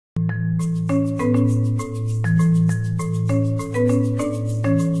Hey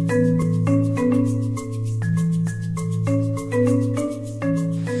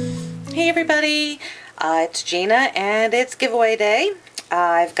everybody, it's Gina and it's giveaway day.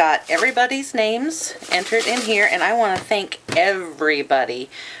 I've got everybody's names entered in here and I want to thank everybody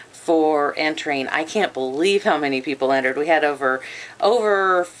for entering. I can't believe how many people entered. We had over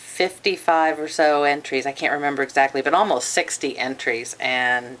 55 or so entries. I can't remember exactly, but almost 60 entries,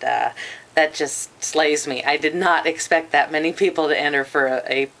 and that just slays me. I did not expect that many people to enter for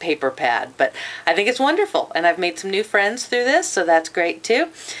a paper pad, but I think it's wonderful, and I've made some new friends through this, so that's great too.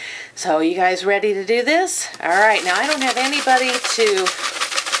 So you guys ready to do this? All right, now I don't have anybody to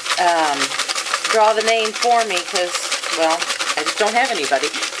draw the name for me because, well, I just don't have anybody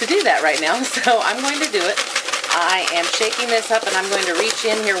to do that right now, so I'm going to do it. I am shaking this up and I'm going to reach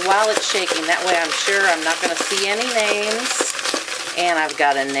in here while it's shaking. That way I'm sure I'm not going to see any names. And I've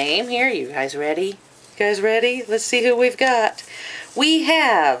got a name here. You guys ready? You guys ready? Let's see who we've got. We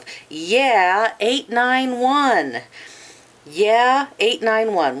have Yeah891.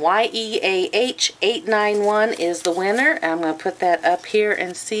 Yeah891. Y-E-A-H 891 is the winner. I'm going to put that up here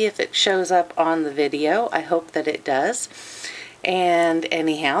and see if it shows up on the video. I hope that it does. And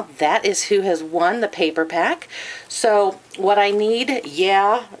anyhow, that is who has won the paper pack. So what I need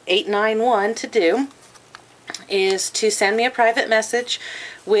Yeah891 to do is to send me a private message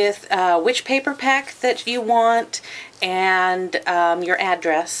with which paper pack that you want and your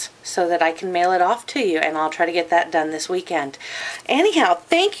address so that I can mail it off to you, and I'll try to get that done this weekend. Anyhow,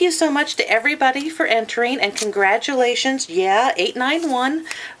 thank you so much to everybody for entering, and congratulations Yeah891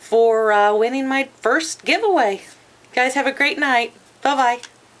 for winning my first giveaway. Guys, have a great night. Bye-bye.